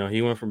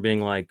 He went from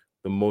being like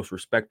the most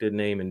respected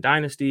name in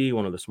Dynasty,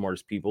 one of the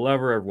smartest people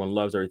ever. Everyone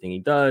loves everything he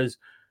does.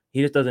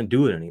 He just doesn't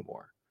do it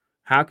anymore.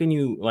 How can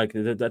you, like,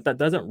 that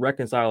doesn't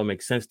reconcile and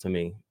make sense to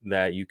me,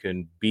 that you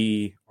can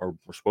be or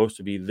we're supposed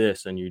to be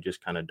this and you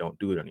just kind of don't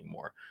do it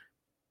anymore.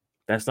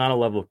 That's not a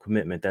level of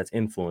commitment. That's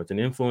influence. And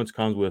influence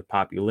comes with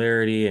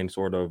popularity and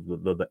sort of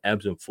the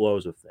ebbs and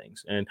flows of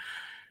things. And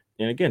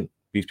again,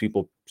 these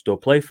people still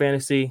play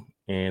fantasy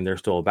and they're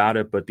still about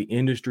it, but the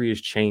industry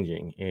is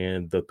changing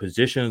and the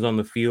positions on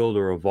the field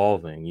are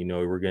evolving.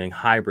 We're getting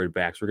hybrid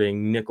backs, we're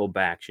getting nickel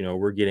backs,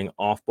 we're getting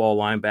off-ball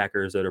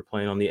linebackers that are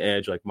playing on the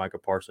edge like Micah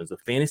Parsons. The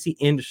fantasy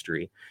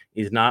industry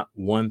is not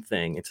one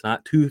thing. It's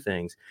not two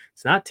things.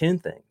 It's not 10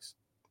 things.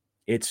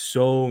 It's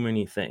so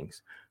many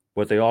things.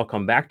 What they all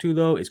come back to,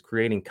 though, is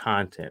creating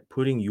content,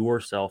 putting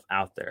yourself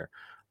out there.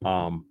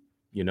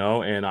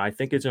 And I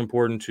think it's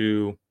important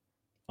to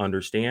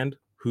understand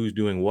who's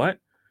doing what.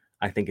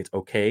 I think it's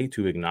okay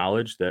to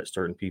acknowledge that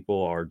certain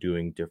people are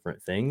doing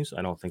different things.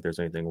 I don't think there's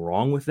anything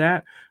wrong with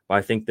that. But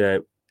I think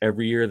that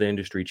every year the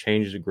industry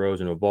changes, it grows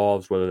and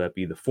evolves, whether that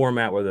be the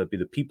format, whether that be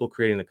the people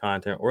creating the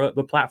content, or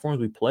the platforms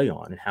we play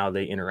on and how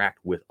they interact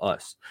with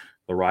us.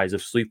 The rise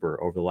of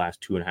Sleeper over the last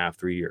 2.5,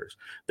 3 years.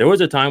 There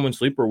was a time when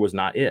Sleeper was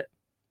not it.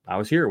 I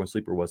was here when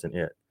Sleeper wasn't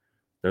it.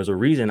 There's a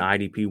reason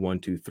IDP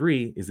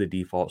 123 is the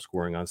default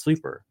scoring on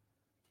Sleeper.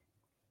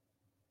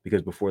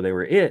 Because before they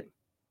were it,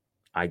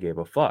 I gave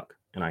a fuck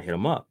and I hit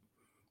them up.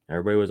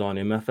 Everybody was on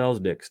MFL's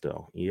dick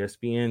still,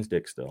 ESPN's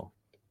dick still.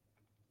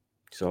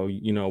 So,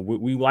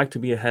 we like to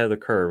be ahead of the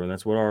curve, and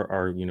that's what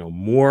our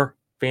more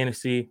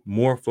fantasy,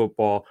 more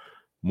football,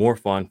 more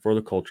fun for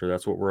the culture.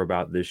 That's what we're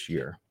about this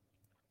year.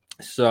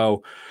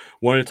 So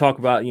wanted to talk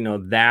about,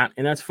 that,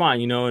 and that's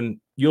fine, and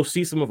you'll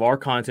see some of our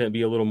content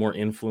be a little more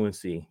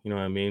influency, you know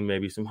what I mean?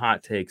 Maybe some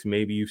hot takes.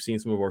 Maybe you've seen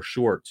some of our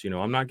shorts.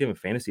 I'm not giving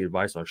fantasy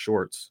advice on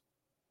shorts.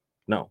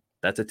 No,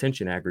 that's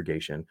attention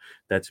aggregation.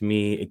 That's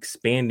me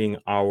expanding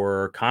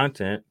our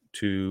content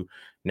to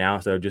now,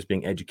 instead of just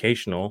being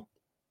educational,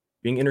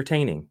 being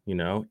entertaining,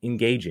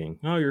 engaging.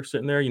 Oh, you're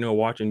sitting there,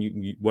 watching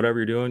you whatever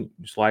you're doing,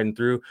 sliding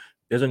through.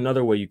 There's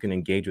another way you can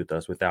engage with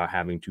us without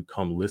having to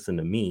come listen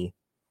to me,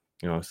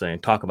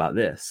 talk about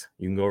this.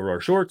 You can go over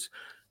our shorts.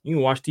 You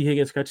can watch T.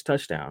 Higgins catch a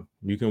touchdown.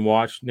 You can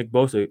watch Nick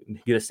Bosa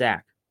get a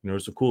sack.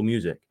 There's some cool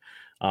music.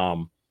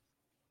 And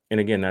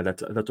again,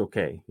 that's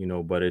okay,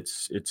 but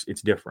it's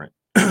different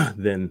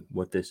than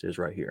what this is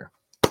right here.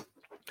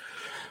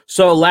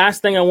 So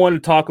last thing I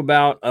wanted to talk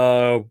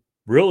about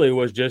really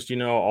was just,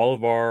 all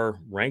of our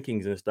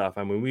rankings and stuff.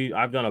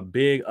 I've done a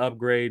big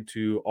upgrade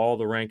to all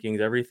the rankings.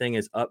 Everything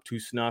is up to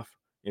snuff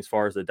as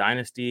far as the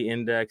Dynasty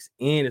Index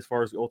and as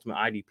far as the Ultimate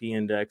IDP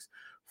Index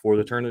for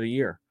the turn of the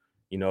year.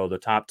 The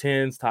top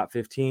 10s, top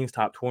 15s,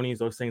 top 20s,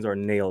 those things are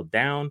nailed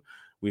down.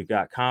 We've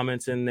got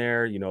comments in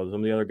there. Some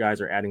of the other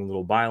guys are adding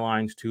little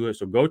bylines to it.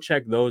 So go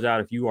check those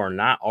out. If you are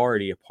not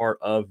already a part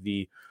of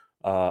the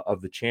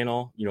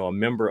channel, a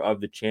member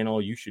of the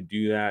channel, you should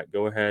do that.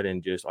 Go ahead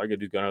and all you gotta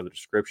do is go down to the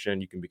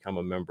description. You can become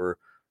a member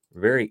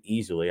very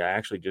easily. I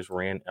actually just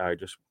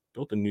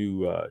built a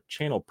new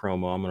channel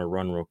promo. I'm going to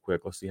run real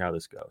quick. Let's see how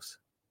this goes.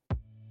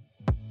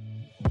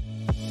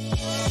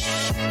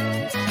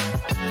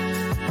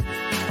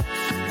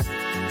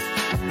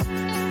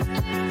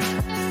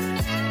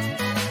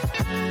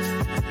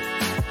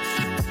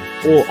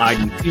 Full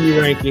IDP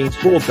rankings,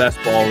 full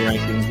best ball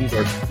rankings. These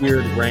are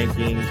tiered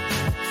rankings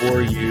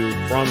for you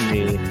from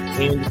me,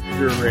 hand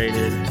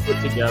curated,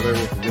 put together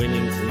with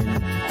winnings in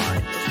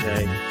mind.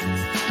 Okay,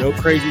 no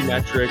crazy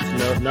metrics,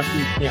 nothing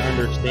you can't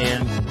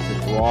understand.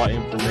 Just raw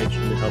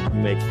information to help you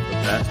make the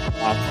best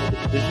possible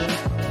decision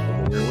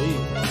in your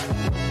league.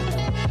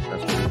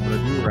 That's what we're going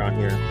to do around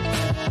here.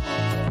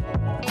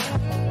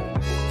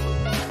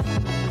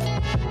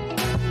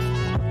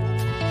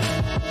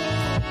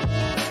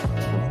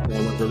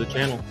 For the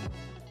channel.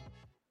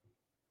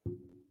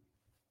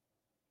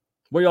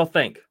 What do y'all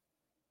think?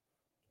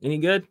 Any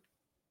good?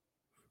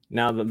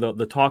 Now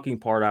the talking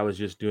part I was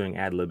just doing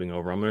ad-libbing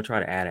over. I'm going to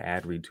try to add an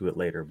ad read to it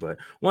later, but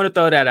want to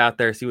throw that out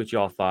there, see what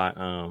y'all thought.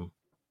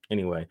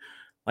 Anyway,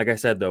 like I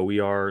said, though,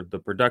 we are the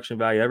production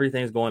value.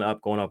 Everything's going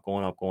up,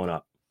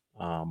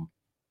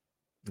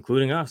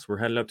 including us. We're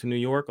headed up to New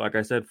York. Like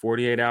I said,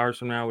 48 hours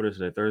from now. What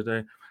is it,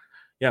 Thursday?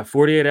 Yeah,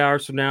 48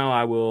 hours from now,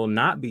 I will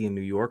not be in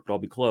New York, but I'll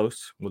be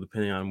close. Well,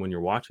 depending on when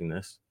you're watching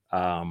this.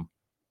 I'm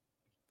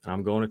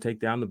going to take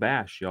down the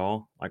Bash,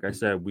 y'all. Like I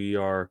said, we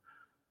are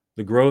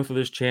the growth of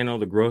this channel,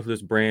 the growth of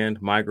this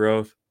brand, my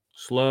growth.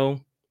 Slow,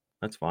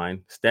 that's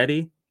fine.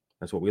 Steady,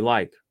 that's what we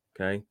like,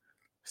 okay?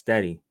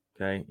 Steady,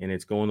 okay? And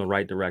it's going the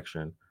right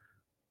direction.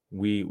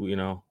 We it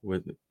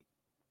ain't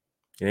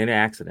an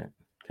accident,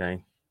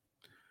 okay?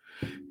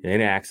 It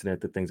ain't an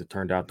accident that things have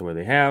turned out the way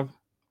they have,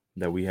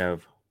 that we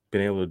have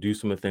been able to do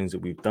some of the things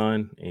that we've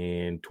done.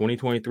 And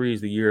 2023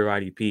 is the year of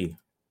IDP.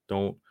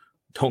 Don't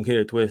get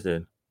it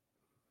twisted.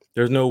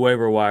 There's no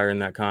waiver wire in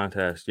that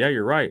contest. Yeah,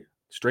 you're right.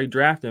 Straight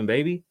drafting,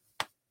 baby.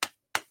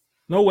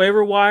 No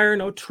waiver wire,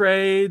 no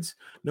trades,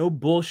 no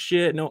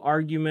bullshit, no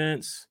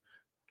arguments.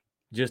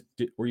 Just,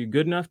 were you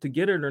good enough to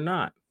get it or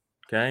not?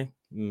 Okay.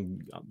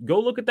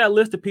 Go look at that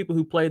list of people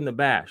who played in the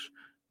Bash.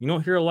 You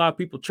don't hear a lot of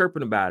people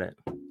chirping about it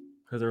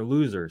because they're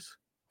losers.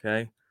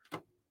 Okay.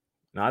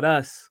 Not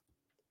us.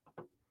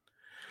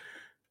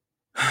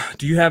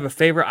 Do you have a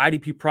favorite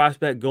IDP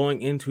prospect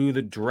going into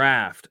the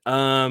draft?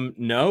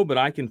 No, but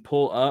I can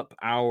pull up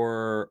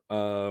our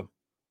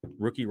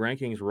rookie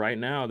rankings right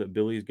now that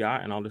Billy's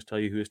got, and I'll just tell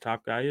you who his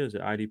top guy is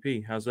at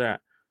IDP. How's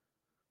that?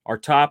 Our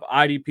top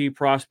IDP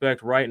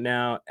prospect right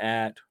now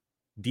at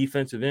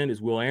defensive end is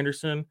Will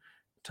Anderson.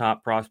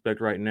 Top prospect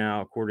right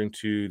now, according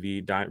to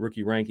the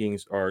rookie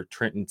rankings, are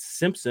Trenton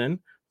Simpson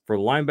for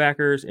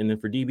linebackers, and then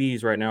for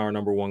DBs right now, our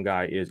number one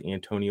guy is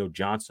Antonio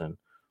Johnson.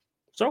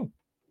 So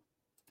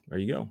there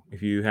you go.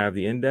 If you have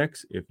the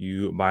index, if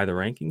you buy the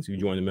rankings, if you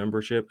join the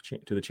membership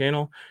to the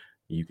channel,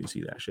 you can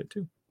see that shit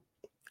too.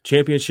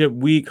 Championship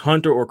week,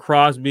 Hunter or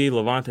Crosby,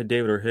 Levante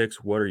David or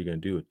Hicks. What are you going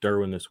to do with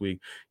Derwin this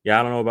week? Yeah,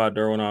 I don't know about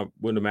Derwin. I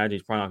wouldn't imagine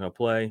he's probably not going to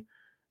play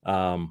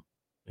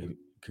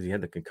because he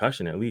had the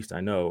concussion, at least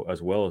I know,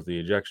 as well as the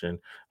ejection.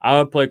 I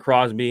would play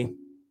Crosby.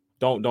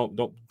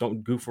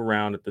 Don't goof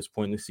around at this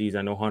point in the season.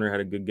 I know Hunter had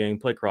a good game.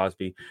 Play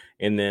Crosby.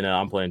 And then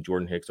I'm playing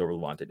Jordan Hicks over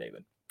Levante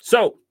David.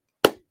 So,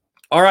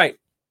 all right.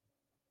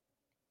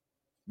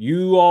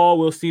 You all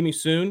will see me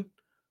soon.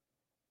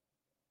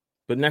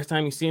 But next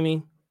time you see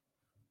me,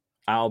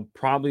 I'll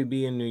probably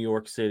be in New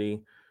York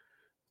City.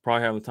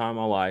 Probably having the time of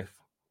my life.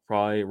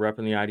 Probably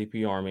repping the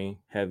IDP Army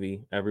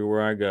heavy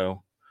everywhere I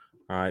go.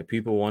 All right.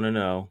 People want to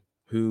know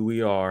who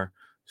we are.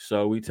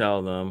 So we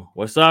tell them,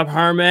 what's up,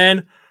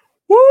 Herman?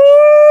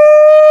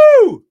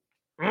 Woo!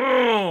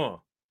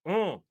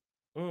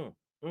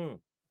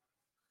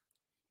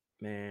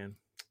 Man,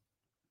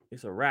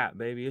 it's a wrap,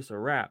 baby. It's a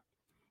wrap.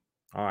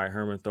 All right,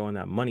 Herman throwing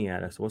that money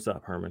at us. What's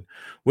up, Herman?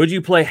 Would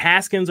you play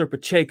Haskins or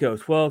Pacheco?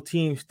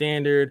 12-team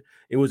standard.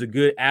 It was a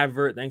good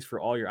advert. Thanks for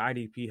all your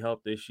IDP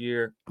help this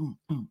year.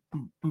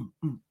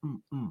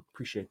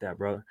 Appreciate that,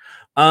 brother.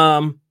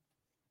 I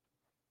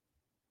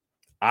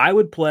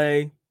would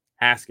play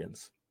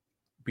Haskins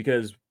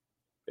because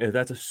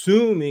that's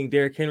assuming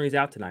Derrick Henry's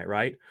out tonight,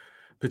 right?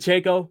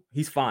 Pacheco,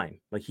 he's fine.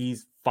 Like,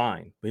 he's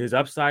fine. But his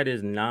upside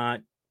is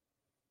not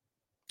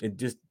 –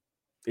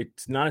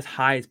 it's not as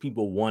high as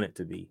people want it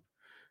to be.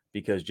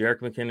 Because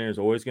Jerick McKinnon is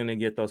always going to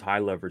get those high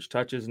leverage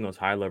touches in those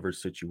high leverage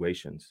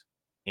situations.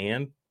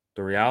 And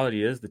the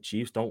reality is the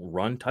Chiefs don't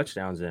run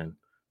touchdowns in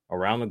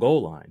around the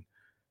goal line.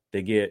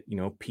 They get,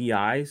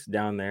 PIs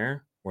down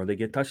there or they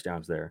get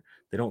touchdowns there.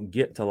 They don't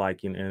get to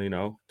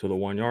to the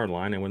 1 yard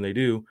line. And when they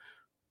do,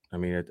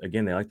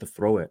 again, they like to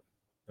throw it.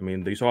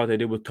 You saw what they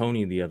did with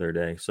Tony the other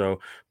day. So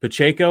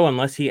Pacheco,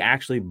 unless he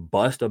actually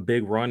busts a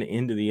big run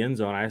into the end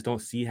zone, I just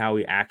don't see how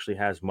he actually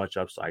has much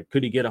upside.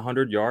 Could he get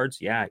 100 yards?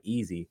 Yeah,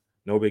 easy.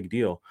 No big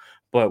deal.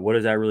 But what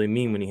does that really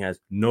mean when he has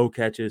no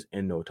catches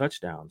and no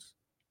touchdowns?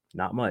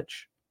 Not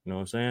much. You know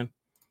what I'm saying?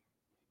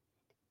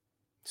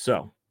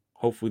 So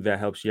hopefully that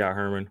helps you out,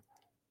 Herman.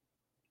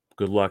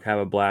 Good luck. Have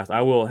a blast.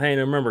 I will. Hey,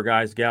 and remember,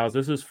 guys, gals,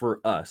 this is for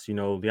us. The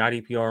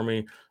IDP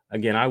Army.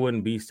 again, I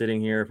wouldn't be sitting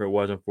here if it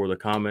wasn't for the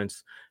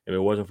comments, if it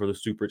wasn't for the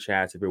super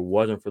chats, if it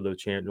wasn't for the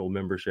channel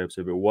memberships,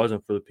 if it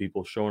wasn't for the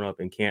people showing up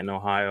in Canton,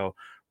 Ohio,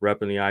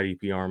 repping the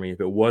IDP Army,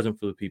 if it wasn't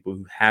for the people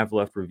who have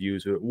left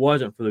reviews, if it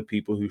wasn't for the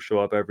people who show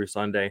up every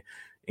Sunday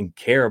and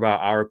care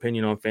about our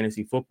opinion on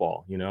fantasy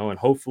football, and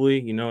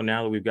hopefully,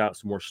 now that we've got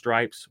some more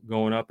stripes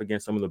going up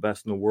against some of the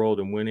best in the world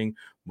and winning,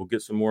 we'll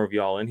get some more of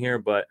y'all in here.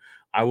 But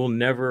I will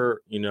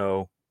never,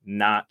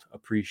 not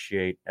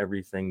appreciate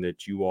everything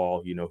that you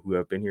all, who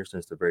have been here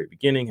since the very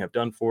beginning have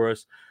done for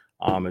us.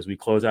 As we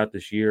close out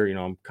this year,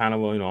 I'm kind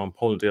of, I'm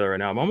holding together right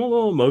now. I'm a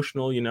little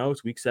emotional,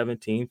 it's week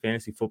 17,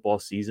 fantasy football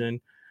season.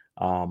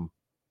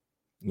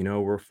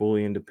 We're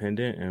fully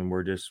independent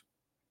and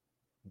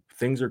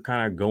things are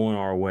kind of going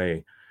our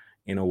way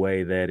in a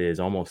way that is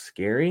almost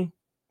scary,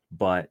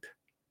 but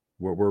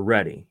we're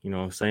ready. You know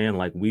what I'm saying?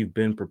 Like, we've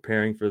been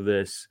preparing for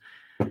this,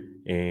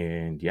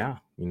 and yeah,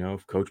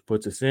 if coach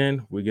puts us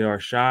in, we get our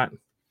shot.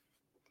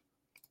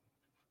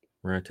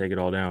 We're going to take it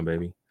all down,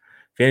 baby.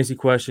 Fantasy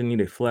question: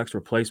 need a flex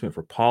replacement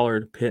for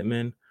Pollard,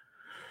 Pittman,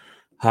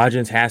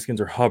 Hodgins,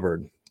 Haskins, or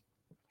Hubbard?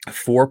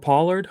 For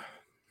Pollard?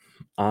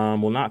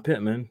 Well, not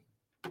Pittman.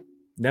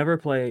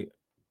 I'd play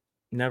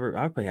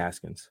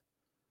Haskins.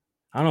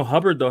 I don't know.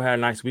 Hubbard, though, had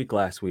a nice week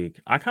last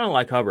week. I kind of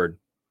like Hubbard.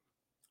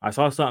 I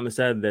saw something that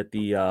said that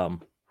the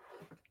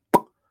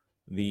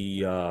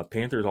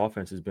Panthers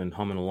offense has been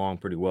humming along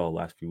pretty well the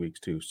last few weeks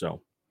too.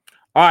 So,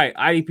 all right,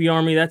 IDP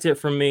Army, that's it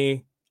from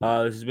me.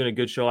 This has been a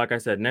good show. Like I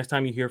said, next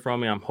time you hear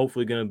from me, I'm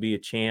hopefully going to be a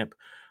champ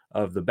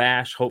of the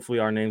Bash. Hopefully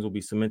our names will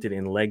be cemented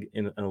in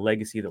a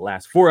legacy that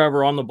lasts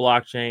forever on the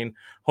blockchain.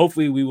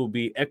 Hopefully we will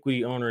be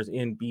equity owners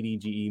in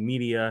BDGE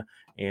Media,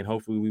 and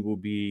hopefully we will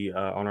be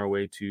on our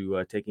way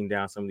to taking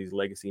down some of these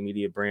legacy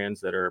media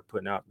brands that are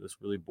putting out this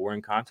really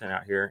boring content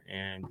out here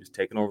and just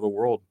taking over the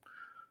world.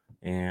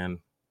 And,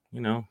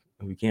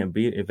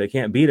 if they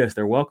can't beat us,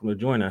 they're welcome to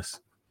join us.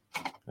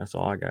 That's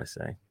all I got to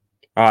say.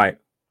 All right.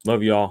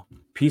 Love y'all.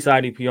 Peace,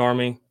 IDP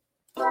Army.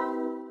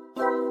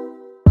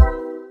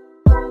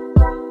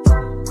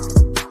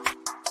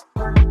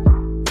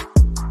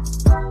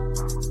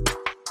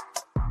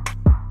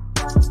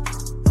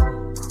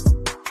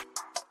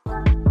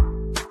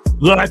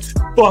 Let's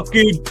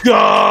fucking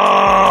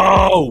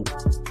go!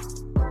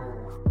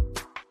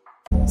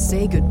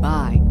 Say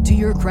goodbye to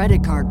your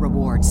credit card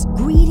rewards.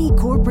 Greedy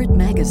corporate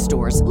mega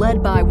stores,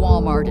 led by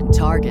Walmart and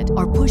Target,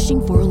 are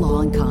pushing for a law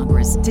in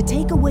Congress to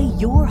take away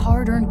your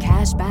hard-earned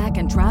cash back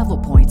and travel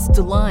points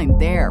to line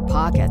their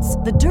pockets.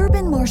 The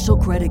Durbin-Marshall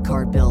credit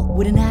card bill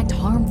would enact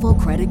harmful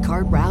credit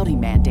card routing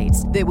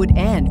mandates that would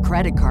end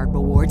credit card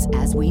rewards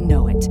as we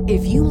know it.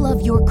 If you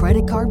love your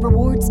credit card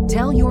rewards,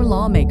 tell your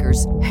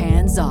lawmakers,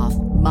 hands off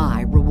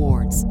my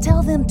rewards.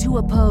 Tell them to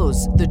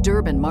oppose the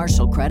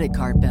Durbin-Marshall credit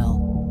card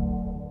bill.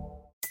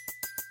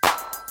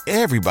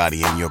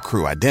 Everybody in your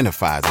crew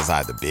identifies as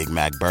either Big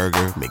Mac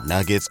Burger,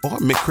 McNuggets, or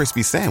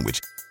McCrispy Sandwich.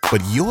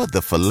 But you're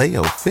the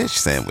Filet-O-Fish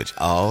Sandwich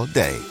all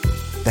day.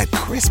 That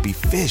crispy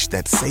fish,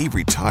 that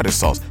savory tartar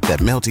sauce, that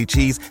melty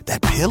cheese,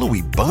 that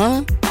pillowy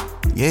bun.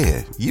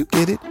 Yeah, you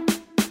get it.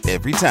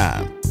 Every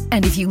time.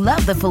 And if you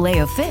love the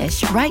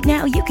Filet-O-Fish, right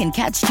now you can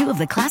catch two of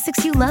the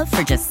classics you love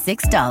for just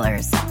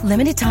 $6.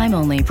 Limited time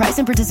only. Price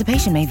and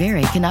participation may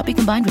vary. Cannot be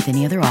combined with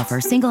any other offer.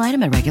 Single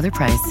item at regular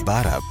price.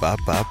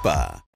 Ba-da-ba-ba-ba.